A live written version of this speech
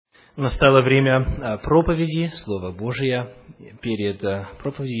Настало время проповеди, Слова Божия. Перед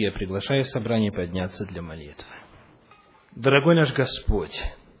проповедью я приглашаю собрание подняться для молитвы. Дорогой наш Господь,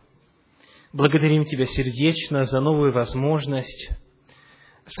 благодарим Тебя сердечно за новую возможность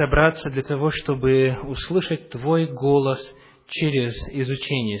собраться для того, чтобы услышать Твой голос через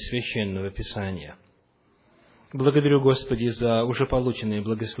изучение Священного Писания. Благодарю, Господи, за уже полученные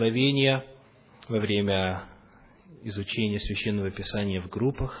благословения во время изучения Священного Писания в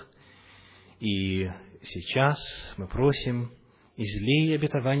группах. И сейчас мы просим, излей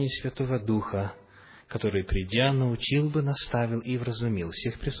обетование Святого Духа, который, придя, научил бы, наставил и вразумил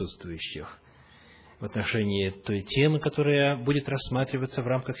всех присутствующих в отношении той темы, которая будет рассматриваться в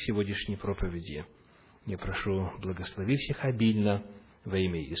рамках сегодняшней проповеди. Я прошу, благослови всех обильно во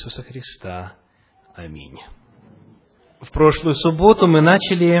имя Иисуса Христа. Аминь. В прошлую субботу мы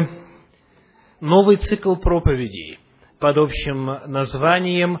начали новый цикл проповедей под общим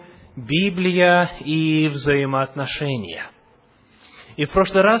названием «Библия и взаимоотношения». И в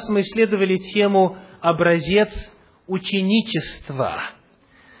прошлый раз мы исследовали тему «Образец ученичества».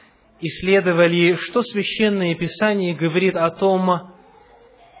 Исследовали, что Священное Писание говорит о том,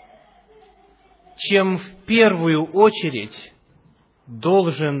 чем в первую очередь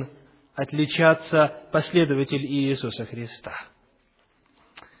должен отличаться последователь Иисуса Христа.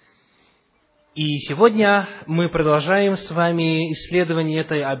 И сегодня мы продолжаем с вами исследование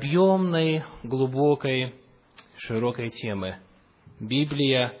этой объемной, глубокой, широкой темы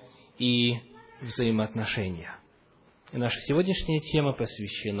 «Библия и взаимоотношения». И наша сегодняшняя тема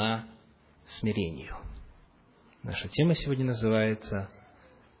посвящена смирению. Наша тема сегодня называется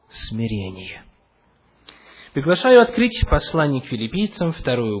 «Смирение». Приглашаю открыть послание к Филиппийцам,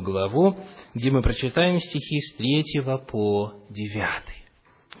 2 главу, где мы прочитаем стихи с 3 по 9.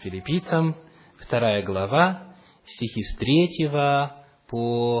 Филиппийцам, 2 глава, стихи с 3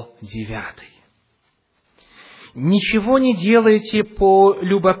 по 9. «Ничего не делайте по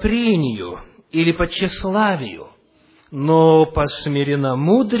любопрению или по тщеславию, но по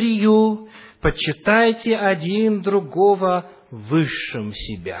смиренномудрию почитайте один другого высшим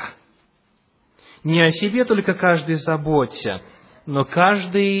себя. Не о себе только каждый заботься, но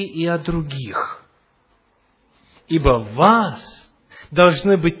каждый и о других. Ибо в вас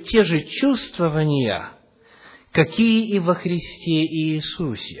должны быть те же чувствования, какие и во Христе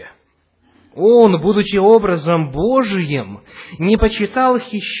Иисусе. Он, будучи образом Божиим, не почитал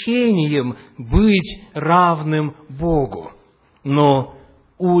хищением быть равным Богу, но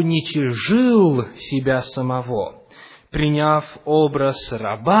уничижил себя самого, приняв образ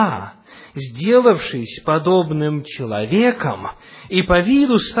раба, сделавшись подобным человеком и по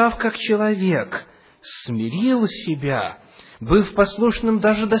виду став как человек, смирил себя, быв послушным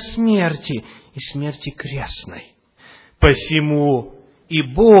даже до смерти и смерти крестной. Посему и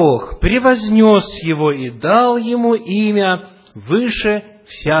Бог превознес его и дал ему имя выше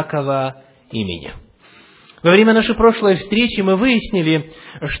всякого имени». Во время нашей прошлой встречи мы выяснили,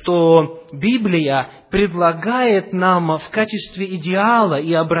 что Библия предлагает нам в качестве идеала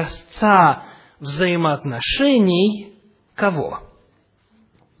и образца взаимоотношений кого?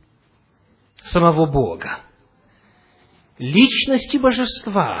 Самого Бога. Личности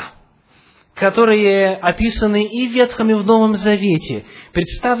Божества, которые описаны и в Ветхом, и в Новом Завете,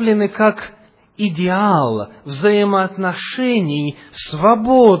 представлены как идеал взаимоотношений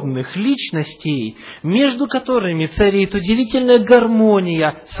свободных личностей, между которыми царит удивительная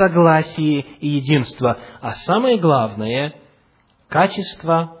гармония, согласие и единство. А самое главное –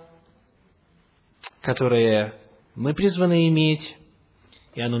 качество, которое мы призваны иметь,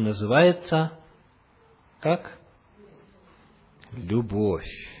 и оно называется как? Любовь.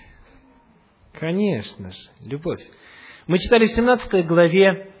 Конечно же, любовь. Мы читали в 17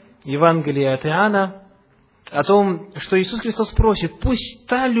 главе Евангелия от Иоанна о том, что Иисус Христос просит: «Пусть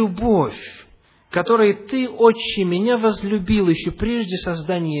та любовь, которой Ты, Отче, меня возлюбил еще прежде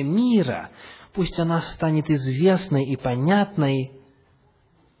создания мира, пусть она станет известной и понятной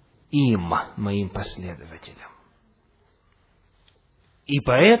им, моим последователям. И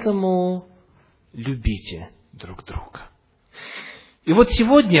поэтому любите друг друга». И вот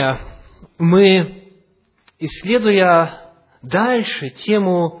сегодня мы, исследуя дальше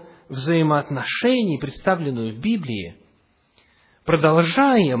тему взаимоотношений, представленную в Библии,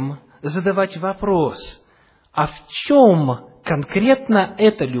 продолжаем задавать вопрос: а в чем конкретно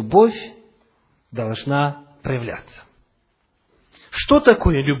эта любовь должна проявляться? Что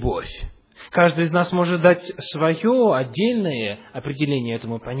такое любовь? Каждый из нас может дать свое отдельное определение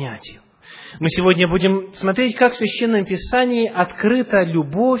этому понятию. Мы сегодня будем смотреть, как в Священном Писании открыта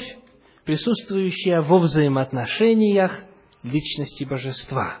любовь, присутствующая во взаимоотношениях личности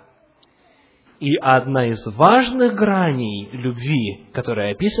Божества. И одна из важных граней любви,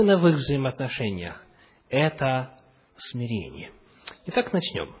 которая описана в их взаимоотношениях, это смирение. Итак,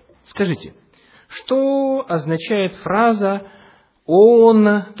 начнем. Скажите, что означает фраза «Он»,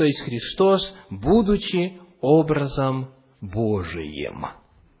 то есть Христос, будучи образом Божиим?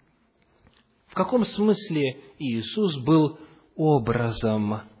 В каком смысле Иисус был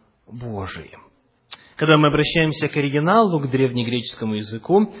образом Божиим? Когда мы обращаемся к оригиналу, к древнегреческому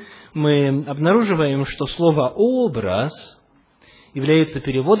языку, мы обнаруживаем, что слово «образ» является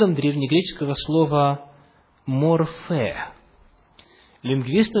переводом древнегреческого слова «морфе».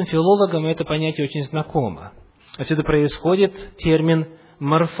 Лингвистам, филологам это понятие очень знакомо. Отсюда происходит термин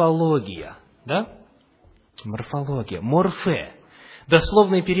 «морфология». Да? Морфология. Морфе.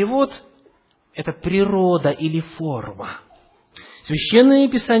 Дословный перевод – это природа или форма. Священное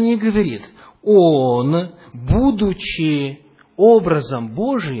Писание говорит, Он, будучи образом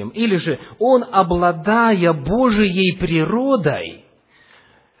Божиим, или же Он, обладая Божией природой,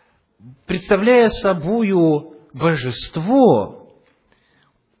 представляя собою божество,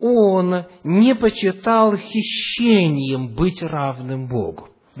 Он не почитал хищением быть равным Богу.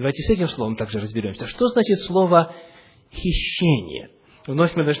 Давайте с этим словом также разберемся. Что значит слово «хищение»?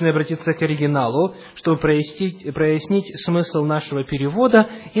 Вновь мы должны обратиться к оригиналу, чтобы прояснить смысл нашего перевода,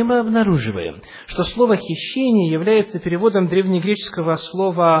 и мы обнаруживаем, что слово «хищение» является переводом древнегреческого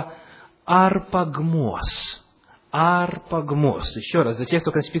слова «арпагмос». Арпагмос. Еще раз, для тех,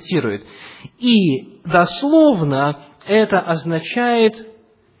 кто конспектирует. И дословно это означает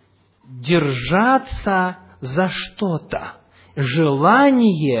держаться за что-то.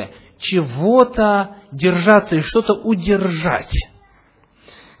 Желание чего-то держаться и что-то удержать.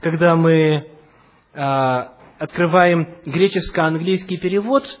 Когда мы открываем греческо-английский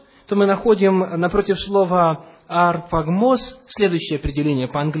перевод, то мы находим напротив слова «арпагмос» следующее определение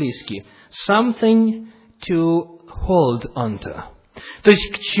по-английски «something to hold onto». То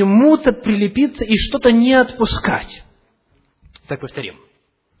есть к чему-то прилепиться и что-то не отпускать. Так повторим.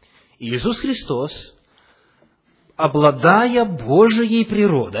 Иисус Христос, обладая Божией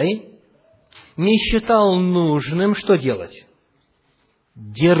природой, не считал нужным что делать?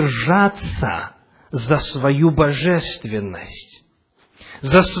 Держаться за свою божественность,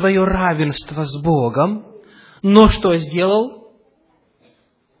 за свое равенство с Богом, но что сделал?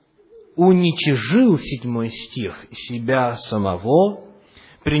 Уничижил, 7 стих, себя самого,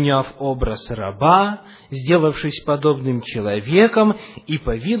 приняв образ раба, сделавшись подобным человеком, и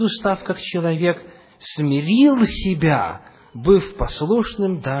по виду став как человек, смирил себя, быв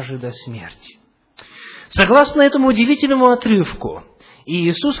послушным даже до смерти. Согласно этому удивительному отрывку,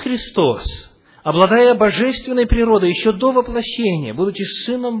 Иисус Христос, обладая божественной природой еще до воплощения, будучи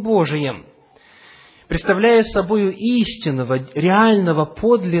Сыном Божиим, представляя собою истинного, реального,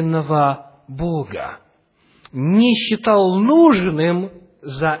 подлинного Бога, не считал нужным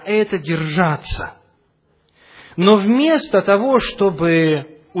за это держаться. Но вместо того,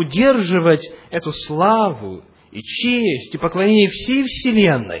 чтобы удерживать эту славу и честь и поклонение всей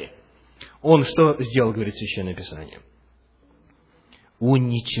вселенной, Он что сделал, говорит Священное Писание?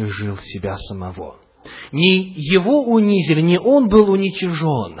 Уничижил себя самого. Не Его унизили, не Он был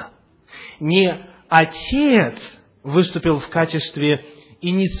уничижен. Не Отец выступил в качестве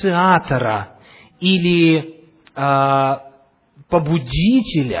инициатора или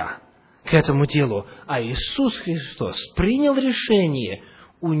побудителя к этому делу, а Иисус Христос принял решение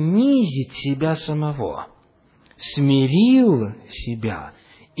унизить себя самого, смирил себя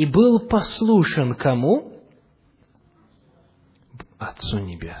и был послушен кому? Отцу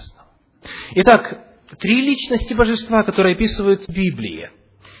Небесному. Итак, 3 личности Божества, которые описываются в Библии,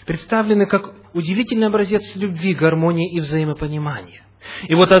 представлены как удивительный образец любви, гармонии и взаимопонимания.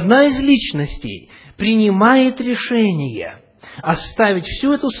 И вот одна из личностей принимает решение оставить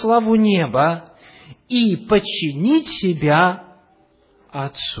всю эту славу неба и подчинить себя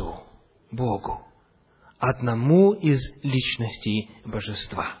Отцу, Богу, одному из личностей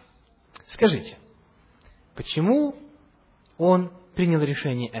Божества. Скажите, почему Он принял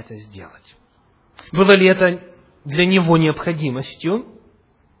решение это сделать? Было ли это для Него необходимостью?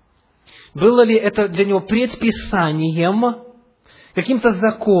 Было ли это для Него предписанием, каким-то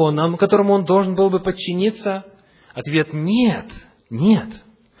законом, которому Он должен был бы подчиниться? Ответ – нет, нет.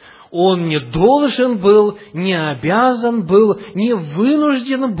 Он не должен был, не обязан был, не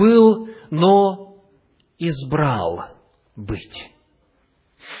вынужден был, но избрал быть.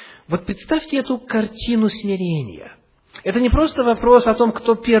 Вот представьте эту картину смирения. Это не просто вопрос о том,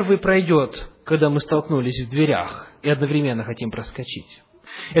 кто первый пройдет, когда мы столкнулись в дверях и одновременно хотим проскочить.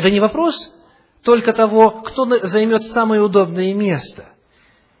 Это не вопрос только того, кто займет самое удобное место.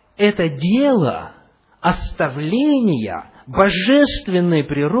 это дело оставления божественной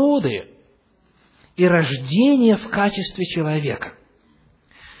природы и рождения в качестве человека.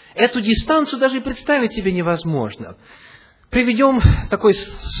 Эту дистанцию даже и представить себе невозможно. Приведем такой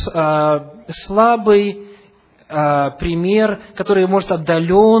слабый пример, который, может,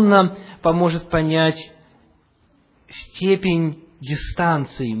 отдаленно поможет понять степень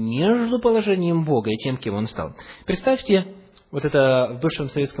дистанции между положением Бога и тем, кем Он стал. Представьте, вот это в бывшем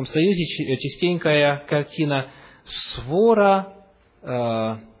Советском Союзе частенькая картина свора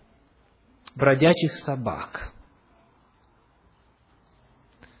бродячих собак.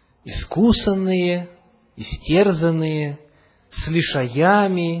 Искусанные, истерзанные, с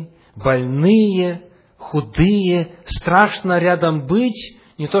лишаями, больные, худые, страшно рядом быть,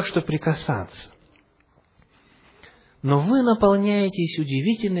 не то что прикасаться. Но вы наполняетесь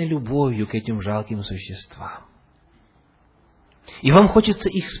удивительной любовью к этим жалким существам. И вам хочется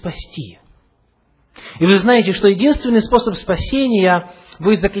их спасти. И вы знаете, что единственный способ спасения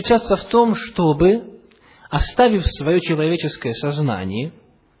будет заключаться в том, чтобы, оставив свое человеческое сознание,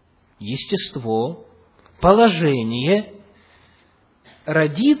 естество, положение,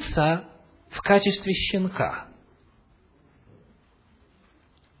 родиться в качестве щенка.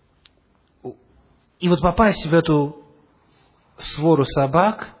 И вот попасть в эту свору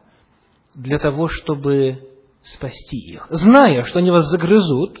собак для того, чтобы спасти их, зная, что они вас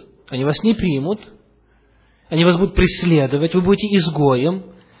загрызут, они вас не примут, они вас будут преследовать, вы будете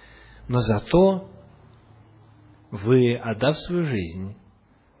изгоем, но зато вы, отдав свою жизнь,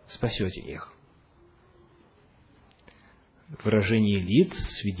 спасете их. Выражение лиц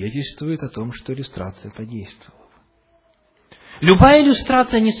свидетельствует о том, что иллюстрация подействовала. Любая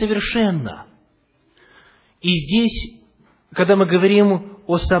иллюстрация несовершенна. И здесь, когда мы говорим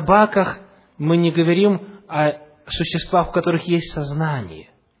о собаках, мы не говорим о существах, у которых есть сознание.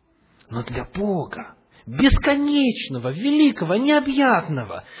 Но для Бога, бесконечного, великого,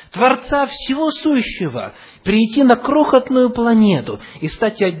 необъятного, Творца всего сущего, прийти на крохотную планету и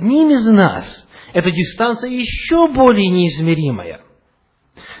стать одним из нас, эта дистанция еще более неизмеримая.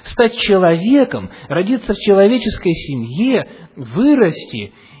 Стать человеком, родиться в человеческой семье,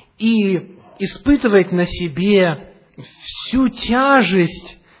 вырасти и испытывать на себе всю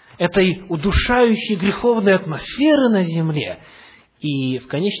тяжесть этой удушающей греховной атмосферы на земле, и в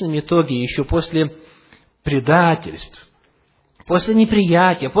конечном итоге еще после предательств, после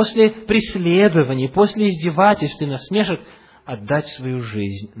неприятия, после преследований, после издевательств и насмешек отдать свою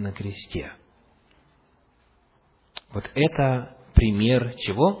жизнь на кресте. Вот это пример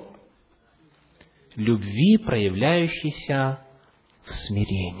чего? Любви, проявляющейся в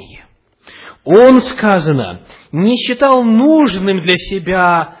смирении. Он, сказано, не считал нужным для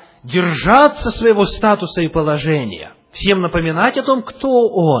себя держаться своего статуса и положения, всем напоминать о том, кто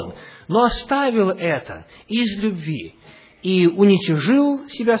он, но оставил это из любви и уничижил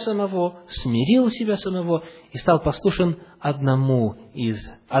себя самого, смирил себя самого и стал послушен одной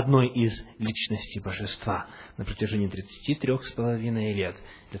из личностей Божества на протяжении 33,5 лет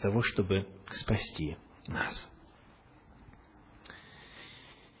для того, чтобы спасти нас.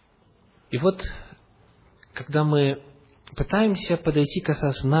 И вот, когда мы пытаемся подойти к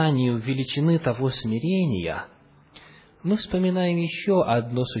осознанию величины того смирения, мы вспоминаем еще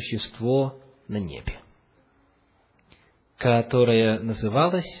одно существо на небе, которое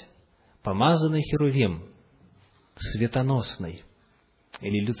называлось помазанный Херувим, светоносный,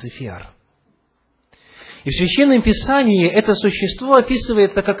 или Люцифер. И в Священном Писании это существо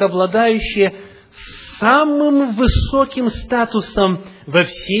описывается как обладающее самым высоким статусом во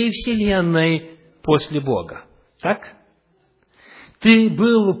всей Вселенной после Бога. Так? Ты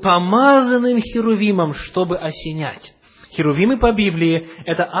был помазанным Херувимом, чтобы осенять. Херувимы по Библии –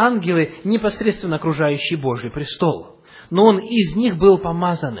 это ангелы, непосредственно окружающие Божий престол. Но он из них был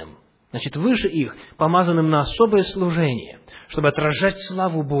помазанным. Значит, выше их, помазанным на особое служение, чтобы отражать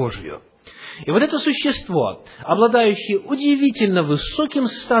славу Божью. И вот это существо, обладающее удивительно высоким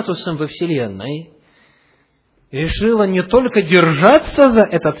статусом во Вселенной, решило не только держаться за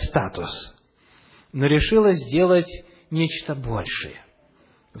этот статус, но решило сделать нечто большее.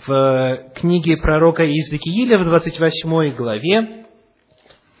 В книге пророка Иезекииля в 28 главе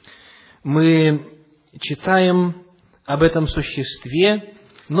мы читаем об этом существе,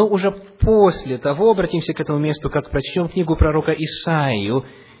 но уже после того, обратимся к этому месту, как прочтем книгу пророка Исаию,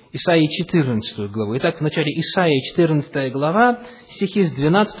 Исаии 14 главу. Итак, в начале Исаии 14 глава, стихи с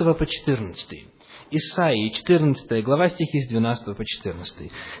 12 по 14. Исаии 14 глава, стихи с 12 по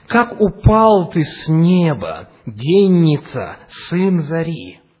 14. «Как упал ты с неба, денница, сын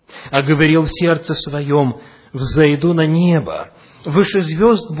зари, а говорил в сердце своем, взойду на небо, выше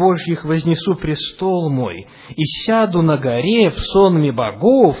звезд Божьих вознесу престол мой, и сяду на горе в сонме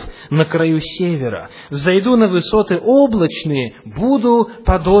богов на краю севера, взойду на высоты облачные, буду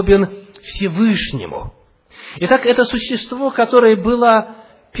подобен Всевышнему». Итак, это существо, которое было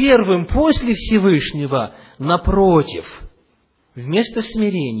первым после Всевышнего, напротив, вместо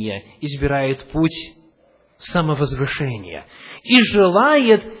смирения избирает путь самовозвышения и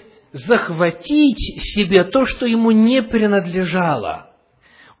желает захватить себе то, что ему не принадлежало.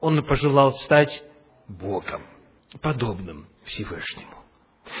 Он пожелал стать Богом, подобным Всевышнему.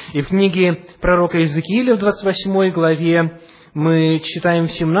 И в книге пророка Иезекииля в 28 главе мы читаем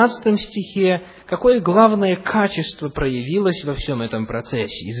в 17 стихе, какое главное качество проявилось во всем этом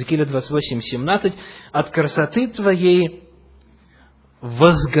процессе. Иезекииля 28:17: «От красоты твоей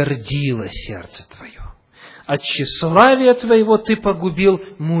возгордило сердце твое, от тщеславия твоего ты погубил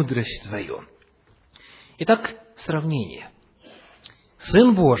мудрость твою». Итак, сравнение.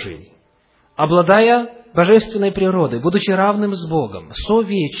 Сын Божий, обладая божественной природой, будучи равным с Богом,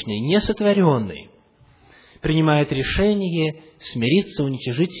 совечный, несотворенный, принимает решение смириться,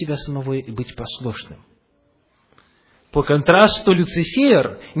 уничижить себя самого и быть послушным. По контрасту,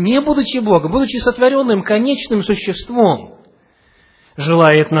 Люцифер, не будучи Богом, будучи сотворенным конечным существом,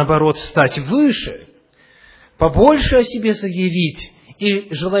 желает, наоборот, стать выше, побольше о себе заявить и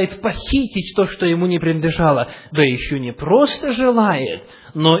желает похитить то, что ему не принадлежало. Да еще не просто желает,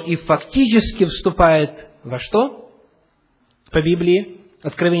 но и фактически вступает во что? По Библии,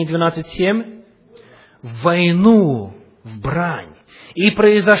 Откровение 12:7, в войну, в брань. «И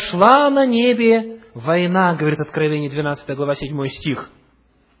произошла на небе война», говорит Откровение 12 глава 7 стих.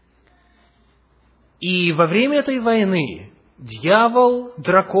 «И во время этой войны дьявол,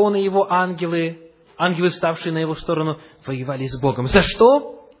 дракон и его ангелы, вставшие на его сторону, воевали с Богом». За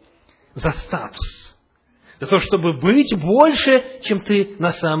что? За статус. За то, чтобы быть больше, чем ты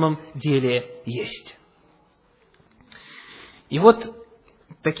на самом деле есть. И вот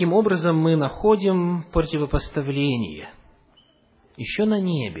таким образом мы находим противопоставление еще на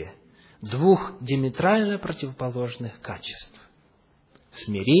небе двух диаметрально противоположных качеств: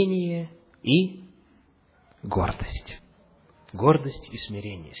 смирение и гордость. Гордость и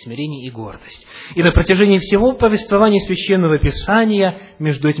смирение. Смирение и гордость. И на протяжении всего повествования Священного Писания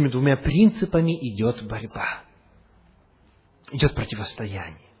между этими двумя принципами идет борьба. Идет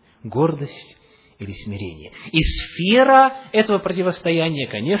противостояние. Гордость или смирение. И сфера этого противостояния,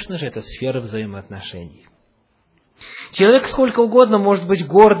 конечно же, это сфера взаимоотношений. Человек сколько угодно может быть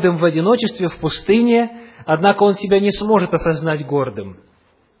гордым в одиночестве, в пустыне, однако он себя не сможет осознать гордым.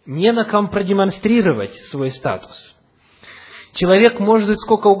 Не на ком продемонстрировать свой статус. Человек может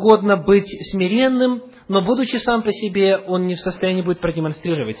сколько угодно быть смиренным, но, будучи сам по себе, он не в состоянии будет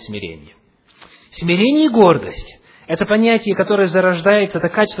продемонстрировать смирение. Смирение и гордость – это понятие, которое зарождается, это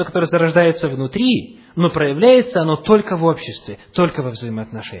качество, которое зарождается внутри, но проявляется оно только в обществе, только во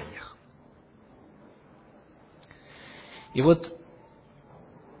взаимоотношениях. И вот,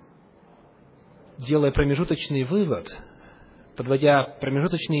 делая промежуточный вывод, подводя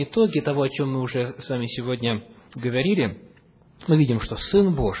промежуточные итоги того, о чем мы уже с вами сегодня говорили, мы видим, что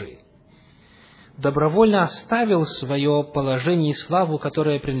Сын Божий добровольно оставил свое положение и славу,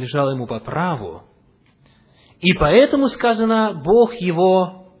 которая принадлежала Ему по праву, и поэтому сказано, Бог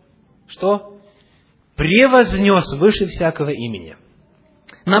Его, что? Превознес выше всякого имени.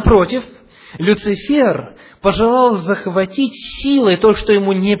 Напротив, Люцифер пожелал захватить силой то, что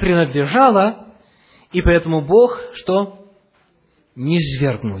ему не принадлежало, и поэтому Бог, что?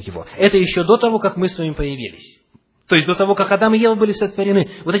 Низвергнул его. Это еще до того, как мы с вами появились. То есть до того, как Адам и Ева были сотворены.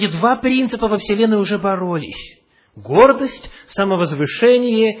 Вот эти два принципа во Вселенной уже боролись. Гордость,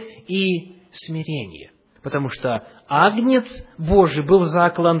 самовозвышение и смирение. Потому что Агнец Божий был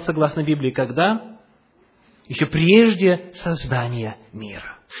заклан, согласно Библии, когда? Еще прежде создания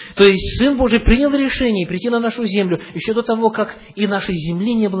мира. То есть Сын Божий принял решение прийти на нашу землю еще до того, как и нашей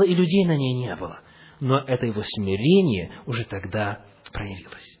земли не было, и людей на ней не было. Но это Его смирение уже тогда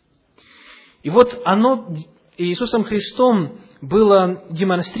проявилось. И вот оно Иисусом Христом было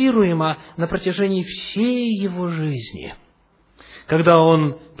демонстрируемо на протяжении всей Его жизни. Когда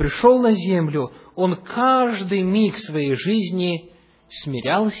Он пришел на землю, Он каждый миг своей жизни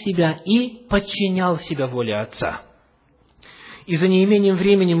смирял себя и подчинял себя воле Отца. И за неимением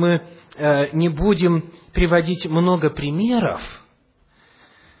времени мы не будем приводить много примеров.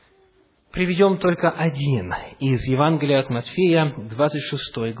 Приведем только один из Евангелия от Матфея,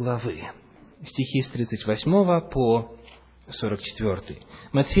 26 главы, стихи с 38 по 44.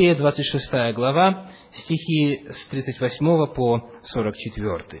 Матфея, 26 глава, стихи с 38 по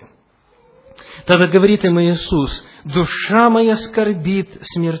 44. Тогда говорит им Иисус: «Душа моя скорбит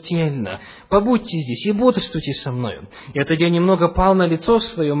смертельно, побудьте здесь и бодрствуйте со мною». И отойдя немного, пал на лицо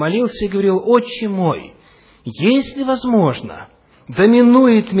свое, молился и говорил: «Отче мой, если возможно,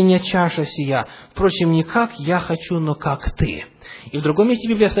 доминует меня чаша сия, впрочем, не как я хочу, но как ты». И в другом месте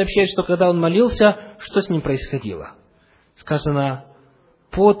Библия сообщает, что когда он молился, что с ним происходило? Сказано,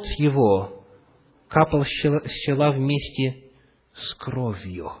 пот его капал с чела вместе с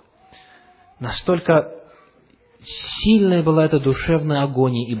кровью. Настолько сильная была эта душевная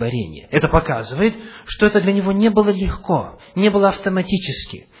агония и борение. Это показывает, что это для него не было легко, не было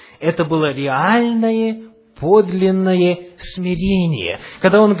автоматически. Это было реальное, подлинное смирение.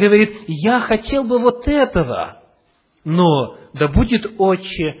 Когда он говорит: «Я хотел бы вот этого, но да будет,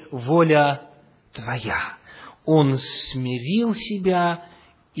 Отче, воля Твоя». Он смирил себя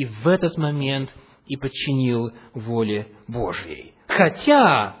и в этот момент и подчинил воле Божьей.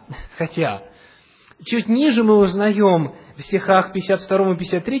 Хотя, чуть ниже мы узнаем в стихах 52 и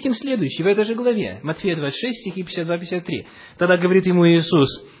 53 следующее, в этой же главе, Матфея 26, стихи 52-53. Тогда говорит ему Иисус: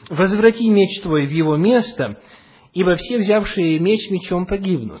 «Возврати меч твой в его место, ибо все, взявшие меч, мечом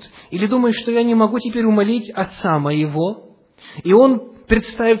погибнут. Или думаешь, что я не могу теперь умолить Отца моего, и он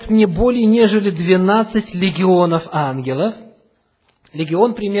представит мне более нежели 12 легионов ангелов».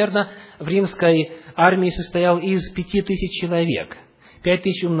 Легион примерно в римской армии состоял из 5000 человек.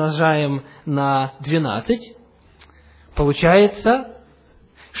 5000 умножаем на 12, получается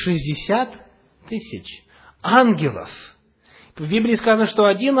 60 000 ангелов. В Библии сказано, что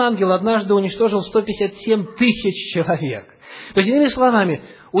один ангел однажды уничтожил 157 000 человек. То есть, иными словами,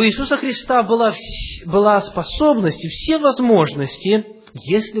 у Иисуса Христа была способность и все возможности,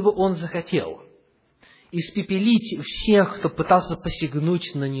 если бы Он захотел, испепелить всех, кто пытался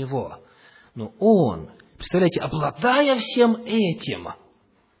посягнуть на Него. Но Он, представляете, обладая всем этим,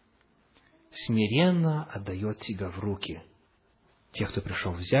 смиренно отдает себя в руки тех, кто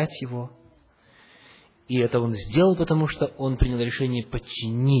пришел взять Его. И это Он сделал, потому что Он принял решение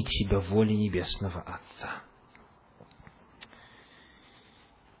подчинить себя воле Небесного Отца.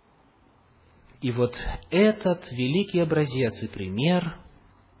 И вот этот великий образец и пример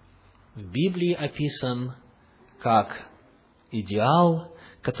в Библии описан как идеал,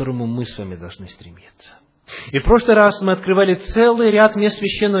 к которому мы с вами должны стремиться. И в прошлый раз мы открывали целый ряд мест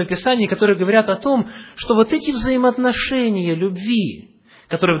Священного Писания, которые говорят о том, что вот эти взаимоотношения любви,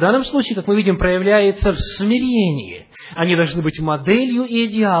 которые в данном случае, как мы видим, проявляются в смирении, они должны быть моделью и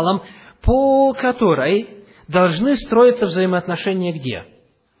идеалом, по которой должны строиться взаимоотношения где?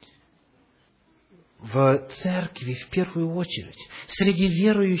 В церкви в первую очередь, среди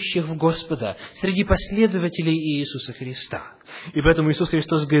верующих в Господа, среди последователей Иисуса Христа. И поэтому Иисус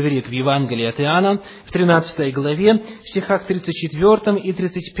Христос говорит в Евангелии от Иоанна, в 13 главе, в стихах 34 и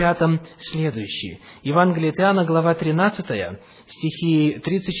 35 следующие. Евангелие от Иоанна, глава 13, стихи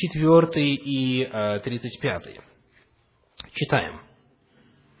 34 и 35. Читаем.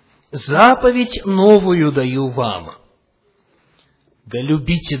 «Заповедь новую даю вам, да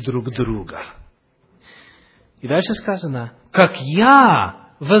любите друг друга». И дальше сказано: «Как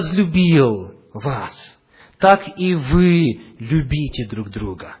я возлюбил вас, так и вы любите друг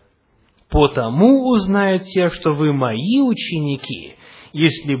друга. Потому узнают все, что вы мои ученики,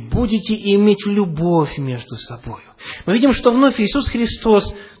 если будете иметь любовь между собой». Мы видим, что вновь Иисус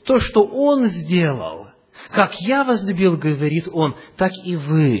Христос, то, что Он сделал, как я возлюбил, говорит Он, так и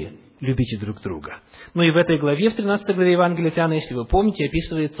вы любите друг друга. Ну и в этой главе, в 13 главе Евангелия от Иоанна, если вы помните,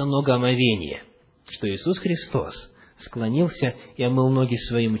 описывается многоомовение, что Иисус Христос склонился и омыл ноги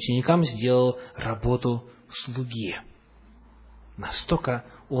своим ученикам, сделал работу слуги. Настолько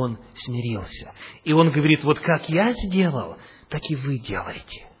Он смирился. И Он говорит: вот как я сделал, так и вы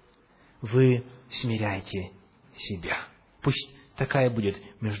делайте. Вы смиряйте себя. Пусть такая будет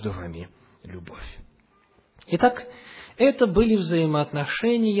между вами любовь. Итак, это были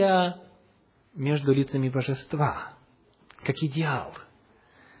взаимоотношения между лицами Божества, как идеал.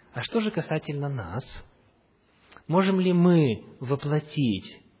 А что же касательно нас? Можем ли мы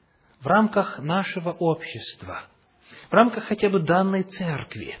воплотить в рамках нашего общества, в рамках хотя бы данной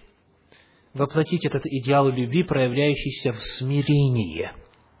церкви, воплотить этот идеал любви, проявляющийся в смирении?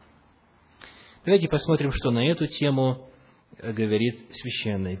 Давайте посмотрим, что на эту тему говорит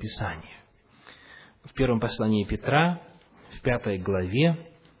Священное Писание. В первом послании Петра, в 5 главе,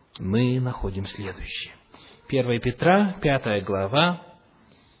 мы находим следующее. 1 Петра, 5 глава,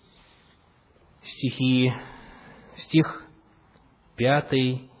 стих 5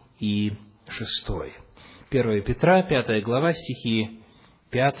 и 6. 1 Петра, 5 глава, стихи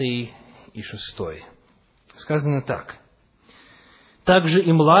 5 и 6. Сказано так. Также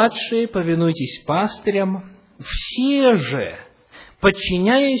и младшие повинуйтесь пастырям, все же,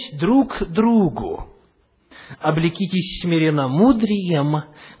 подчиняясь друг другу, облекитесь смиренномудрием,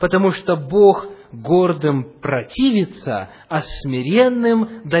 потому что Бог гордым противится, а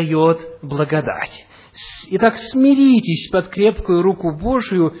смиренным дает благодать. Итак, смиритесь под крепкую руку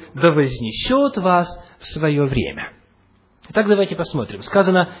Божию, да вознесет вас в свое время. Итак, давайте посмотрим.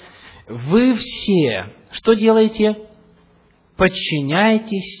 Сказано, вы все что делаете?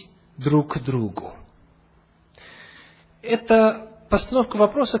 Подчиняйтесь друг другу. Это постановка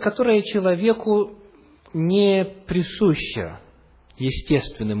вопроса, которая человеку не присуща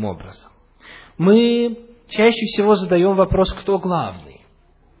естественным образом. Мы чаще всего задаем вопрос, кто главный.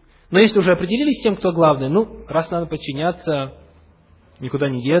 Но если уже определились с тем, кто главный, раз надо подчиняться, никуда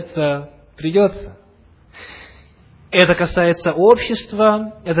не деться, придется. Это касается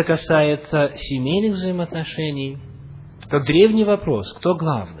общества, это касается семейных взаимоотношений. Это древний вопрос, кто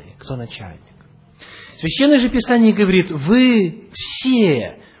главный, кто начальник. Священное же Писание говорит, вы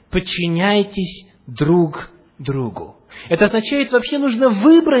все подчиняйтесь друг другу. Это означает, вообще нужно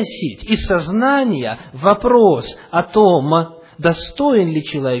выбросить из сознания вопрос о том, достоин ли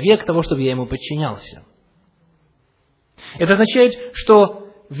человек того, чтобы я ему подчинялся. Это означает, что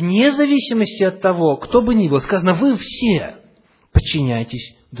вне зависимости от того, кто бы ни был, сказано, вы все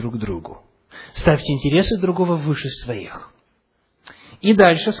подчиняйтесь друг другу. Ставьте интересы другого выше своих. И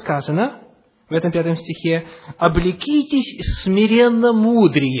дальше сказано, в этом 5 стихе, облекитесь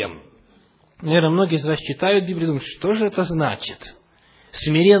смиренномудрием. Наверное, многие из вас читают Библию и думают, что же это значит?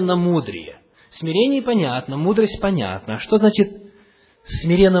 Смиренномудрие. Смирение понятно, мудрость понятна. Что значит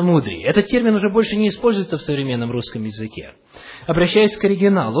смиренномудрие? Этот термин уже больше не используется в современном русском языке. Обращаясь к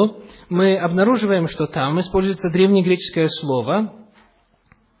оригиналу, мы обнаруживаем, что там используется древнегреческое слово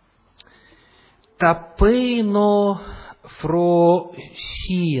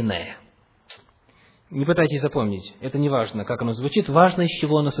 «тапейнофросине». Не пытайтесь запомнить, это не важно, как оно звучит, важно, из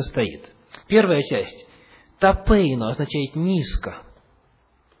чего оно состоит. Первая часть «тапейно» означает «низко».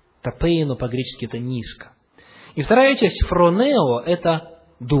 «Тапейно» по-гречески это «низко». И вторая часть «фронео» – это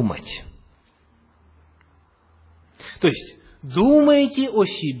 «думать». То есть, думайте о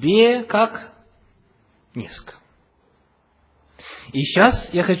себе как низко. И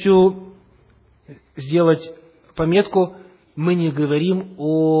сейчас я хочу сделать пометку, мы не говорим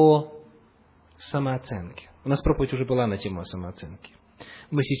о самооценке. У нас проповедь уже была на тему о самооценке.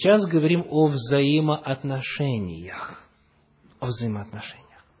 Мы сейчас говорим о взаимоотношениях. О взаимоотношениях.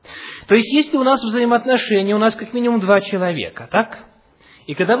 То есть, если у нас взаимоотношения, у нас как минимум 2 человека, так?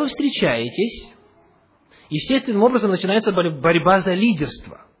 И когда вы встречаетесь, естественным образом начинается борьба за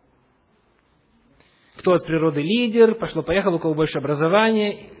лидерство. Кто от природы лидер, пошло-поехало, у кого больше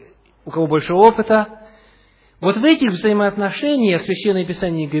образования, у кого больше опыта. Вот в этих взаимоотношениях Священное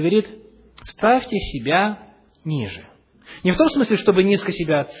Писание говорит, ставьте себя ниже. Не в том смысле, чтобы низко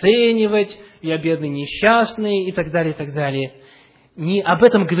себя оценивать, я бедный, несчастный и так далее, и так далее. Не об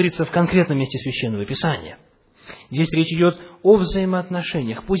этом говорится в конкретном месте Священного Писания. Здесь речь идет о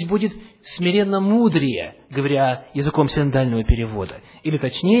взаимоотношениях. Пусть будет смиренномудрие, говоря языком синодального перевода. Или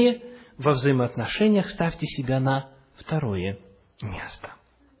точнее, во взаимоотношениях ставьте себя на 2-е место.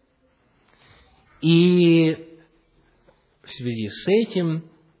 И в связи с этим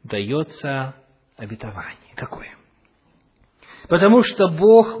дается обетование. Какое? Потому что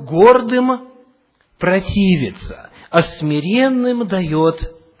Бог гордым противится, а смиренным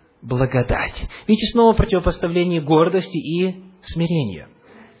дает благодать. Видите, снова противопоставление гордости и смирения.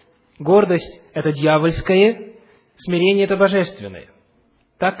 Гордость – это дьявольское, смирение – это божественное.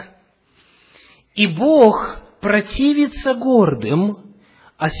 Так? И Бог противится гордым,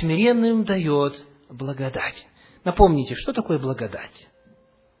 а смиренным дает благодать. Напомните, что такое благодать?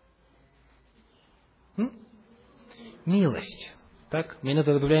 Милость. Так? Мы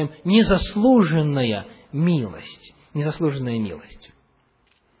иногда добавляем незаслуженная милость. Незаслуженная милость.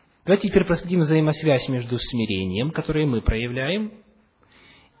 Давайте теперь проследим взаимосвязь между смирением, которое мы проявляем,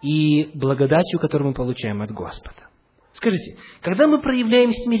 и благодатью, которую мы получаем от Господа. Скажите, когда мы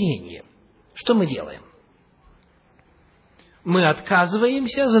проявляем смирение, что мы делаем? Мы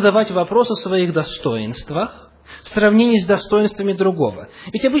отказываемся задавать вопрос о своих достоинствах в сравнении с достоинствами другого.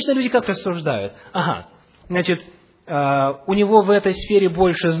 Ведь обычно люди как рассуждают? У него в этой сфере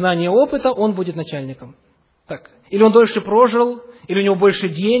больше знаний и опыта, он будет начальником. Так. Или он дольше прожил, или у него больше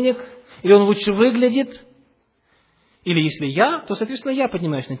денег, или он лучше выглядит. Или если я, то, соответственно, я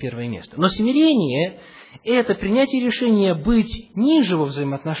поднимаюсь на первое место. Но смирение – это принятие решения быть ниже во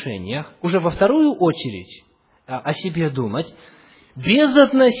взаимоотношениях, уже во вторую очередь о себе думать,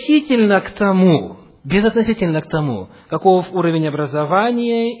 безотносительно к тому, безотносительно к тому, каков уровень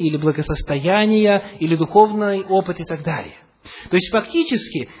образования, или благосостояния, или духовный опыт и так далее. То есть,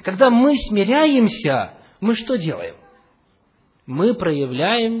 фактически, когда мы смиряемся, мы что делаем? Мы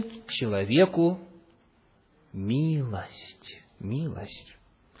проявляем к человеку милость. Милость.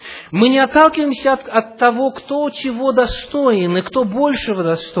 Мы не отталкиваемся от того, кто чего достоин и кто большего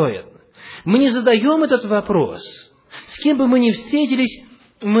достоин. Мы не задаем этот вопрос. С кем бы мы ни встретились,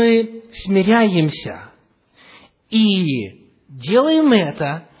 мы смиряемся. И делаем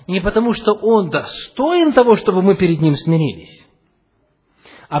это не потому, что он достоин того, чтобы мы перед ним смирились,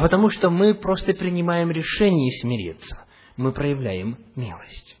 а потому что мы просто принимаем решение смириться. Мы проявляем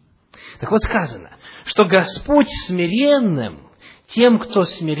милость. Так вот сказано, что Господь смиренным, тем, кто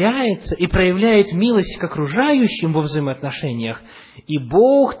смиряется и проявляет милость к окружающим во взаимоотношениях, и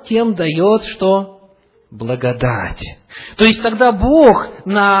Бог тем дает, что? Благодать. То есть, тогда Бог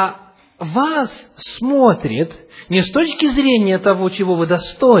на вас смотрит не с точки зрения того, чего вы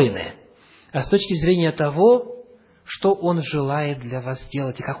достойны, а с точки зрения того, что Он желает для вас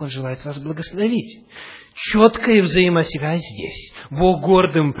сделать и как Он желает вас благословить. Четкая взаимосвязь здесь. Бог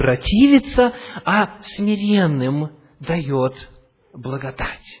гордым противится, а смиренным дает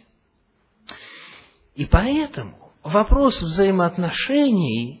благодать. И поэтому вопрос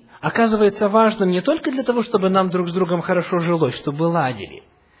взаимоотношений оказывается важным не только для того, чтобы нам друг с другом хорошо жилось, чтобы ладили.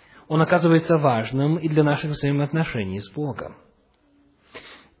 Он оказывается важным и для наших взаимоотношений с Богом.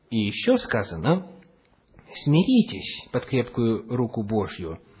 И еще сказано: смиритесь под крепкую руку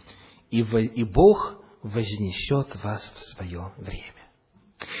Божью, и Бог вознесет вас в свое время.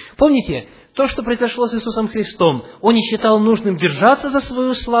 Помните, то, что произошло с Иисусом Христом, Он не считал нужным держаться за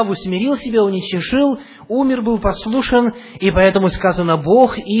свою славу, смирил себя, уничижил, умер, был послушен, и поэтому сказано: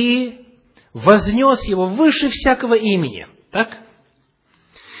 Бог и вознес Его выше всякого имени. Так?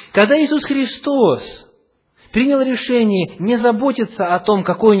 Когда Иисус Христос принял решение не заботиться о том,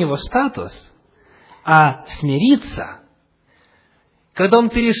 какой у Него статус, а смириться, когда Он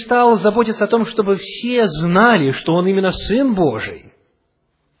перестал заботиться о том, чтобы все знали, что Он именно Сын Божий,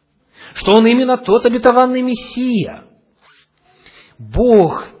 что Он именно тот обетованный Мессия,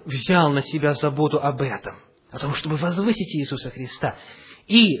 Бог взял на себя заботу об этом, о том, чтобы возвысить Иисуса Христа.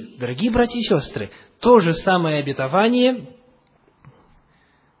 И, дорогие братья и сестры, то же самое обетование,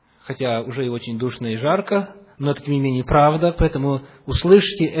 хотя уже и очень душно и жарко, но это, тем не менее, правда, поэтому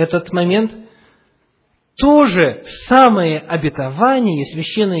услышьте этот момент. То же самое обетование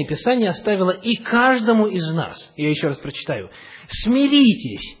Священное Писание оставило и каждому из нас. Я еще раз прочитаю.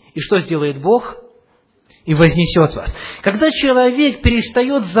 «Смиритесь». И что сделает Бог? И вознесет вас. Когда человек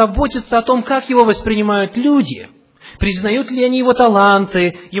перестает заботиться о том, как его воспринимают люди, признают ли они его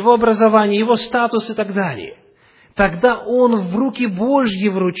таланты, его образование, его статус и так далее, тогда он в руки Божьи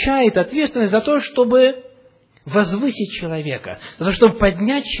вручает ответственность за то, чтобы возвысить человека, за то, чтобы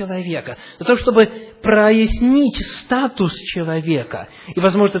поднять человека, за то, чтобы прояснить статус человека. И,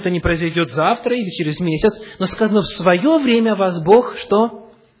 возможно, это не произойдет завтра или через месяц, но сказано: в свое время вас Бог что?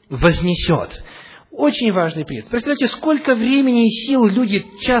 Вознесет. Очень важный принцип. Представляете, сколько времени и сил люди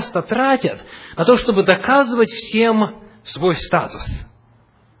часто тратят на то, чтобы доказывать всем свой статус.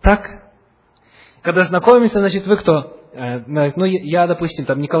 Так? Когда знакомимся, значит, вы кто? Ну, я, допустим,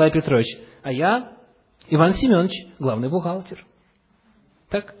 там Николай Петрович, а я Иван Семенович, главный бухгалтер.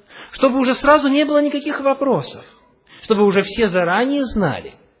 Так? Чтобы уже сразу не было никаких вопросов. Чтобы уже все заранее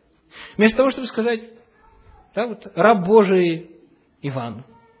знали. Вместо того, чтобы сказать: да, вот, раб Божий Иван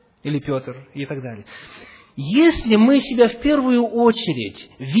или Петр и так далее. Если мы себя в первую очередь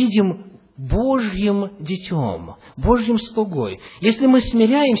видим Божьим детем, Божьим слугой, если мы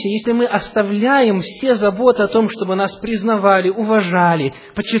смиряемся, если мы оставляем все заботы о том, чтобы нас признавали, уважали,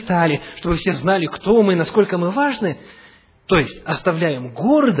 почитали, чтобы все знали, кто мы, насколько мы важны, то есть оставляем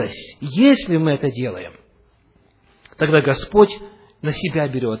гордость, если мы это делаем, тогда Господь на себя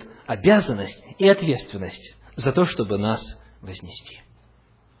берет обязанность и ответственность за то, чтобы нас вознести.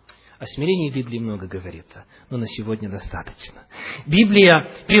 О смирении в Библии много говорится, но на сегодня достаточно.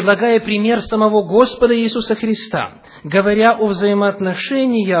 Библия, предлагая пример самого Господа Иисуса Христа, говоря о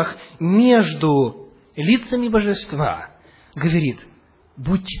взаимоотношениях между лицами Божества, говорит: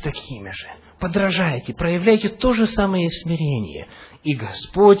 будьте такими же, подражайте, проявляйте то же самое смирение, и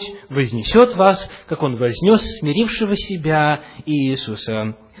Господь вознесет вас, как Он вознес смирившего себя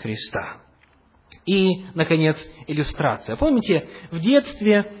Иисуса Христа. И, наконец, иллюстрация. Помните, в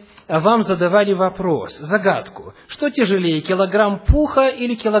детстве вам задавали вопрос, загадку: что тяжелее, килограмм пуха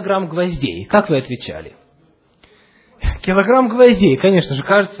или килограмм гвоздей? Как вы отвечали? Килограмм гвоздей, конечно же,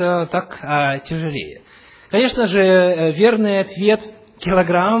 кажется так тяжелее. Конечно же, верный ответ: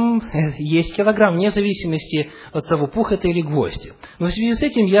 килограмм есть килограмм, вне зависимости от того, пух это или гвоздь. Но в связи с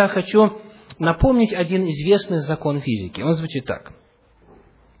этим я хочу напомнить один известный закон физики. Он звучит так.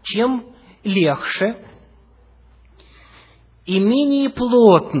 Чем легче и менее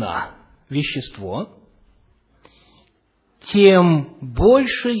плотно вещество, тем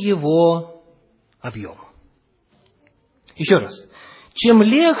больше его объем. Еще раз. Чем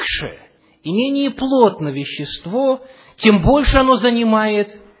легче и менее плотно вещество, тем больше оно занимает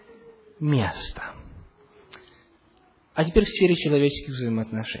место. А теперь в сфере человеческих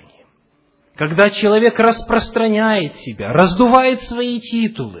взаимоотношений. Когда человек распространяет себя, раздувает свои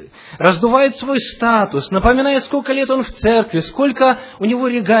титулы, раздувает свой статус, напоминает, сколько лет он в церкви, сколько у него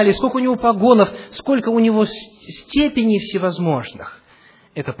регалий, сколько у него погонов, сколько у него степеней всевозможных,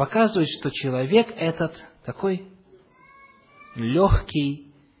 это показывает, что человек этот такой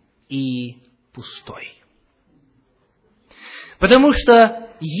легкий и пустой. Потому что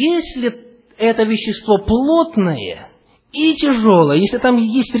если это вещество плотное и тяжелое, если там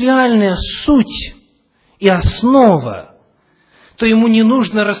есть реальная суть и основа, то ему не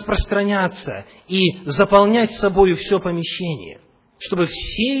нужно распространяться и заполнять собою все помещение, чтобы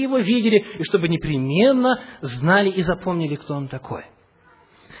все его видели и чтобы непременно знали и запомнили, кто он такой.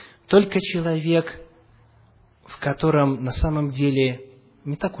 Только человек, в котором на самом деле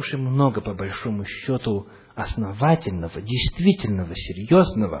не так уж и много, по большому счету, основательного, действительного,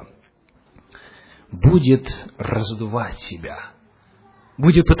 серьезного, будет раздувать себя,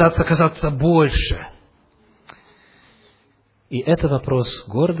 будет пытаться казаться больше. И это вопрос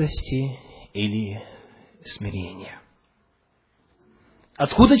гордости или смирения.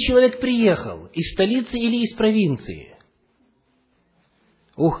 Откуда человек приехал? Из столицы или из провинции?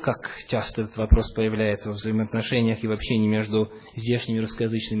 Ух, как часто этот вопрос появляется во взаимоотношениях и в общении между здешними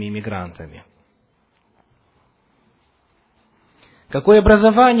русскоязычными иммигрантами. Какое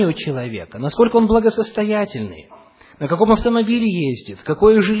образование у человека? Насколько он благосостоятельный? На каком автомобиле ездит?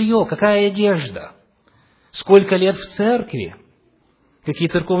 Какое жилье? Какая одежда? Сколько лет в церкви? Какие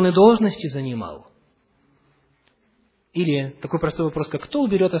церковные должности занимал? Или такой простой вопрос, как кто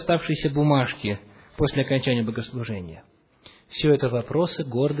уберет оставшиеся бумажки после окончания богослужения? Все это вопросы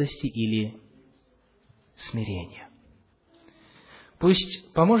гордости или смирения.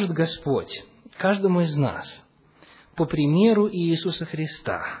 Пусть поможет Господь каждому из нас по примеру Иисуса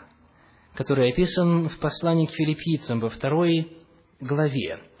Христа, который описан в послании к филиппийцам во 2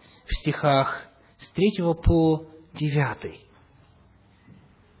 главе, в стихах с 3 по 9.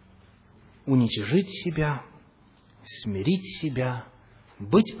 Уничижить себя, смирить себя,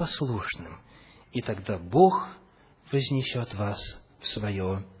 быть послушным, и тогда Бог вознесет вас в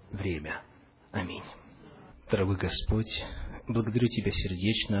свое время. Аминь. Дорогой Господь, благодарю Тебя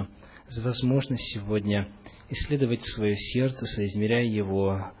сердечно за возможность сегодня исследовать свое сердце, соизмеряя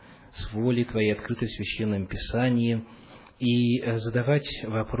его с волей Твоей, открытой в Священном Писании, и задавать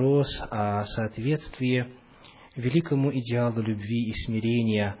вопрос о соответствии великому идеалу любви и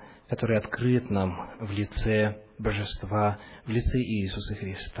смирения, который открыт нам в лице Божества, в лице Иисуса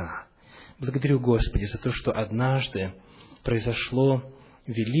Христа. Благодарю, Господи, за то, что однажды произошло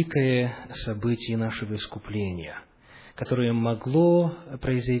великое событие нашего искупления, которое могло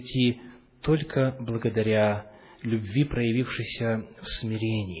произойти только благодаря любви, проявившейся в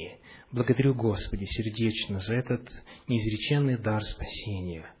смирении. Благодарю, Господи, сердечно за этот неизреченный дар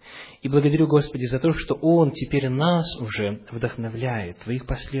спасения. И благодарю, Господи, за то, что Он теперь нас уже вдохновляет, Твоих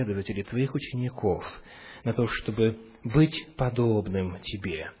последователей, Твоих учеников, на то, чтобы быть подобным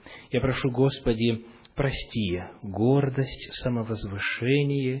Тебе. Я прошу, Господи, прости гордость,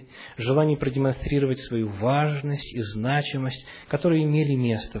 самовозвышение, желание продемонстрировать свою важность и значимость, которые имели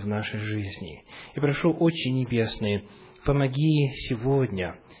место в нашей жизни. И прошу, Отче Небесный, помоги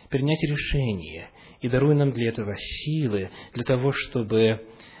сегодня принять решение и даруй нам для этого силы, для того, чтобы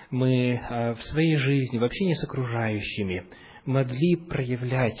мы в своей жизни, в общении с окружающими, могли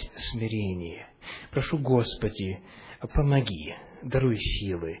проявлять смирение. Прошу, Господи, помоги, даруй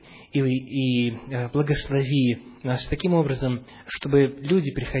силы и благослови нас таким образом, чтобы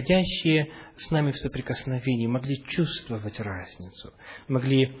люди, приходящие с нами в соприкосновение, могли чувствовать разницу,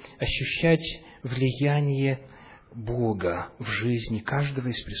 могли ощущать влияние Бога в жизни каждого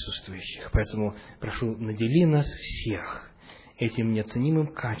из присутствующих. Поэтому прошу, надели нас всех этим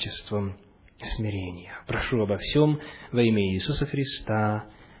неоценимым качеством смирения. Прошу обо всем во имя Иисуса Христа.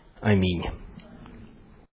 Аминь.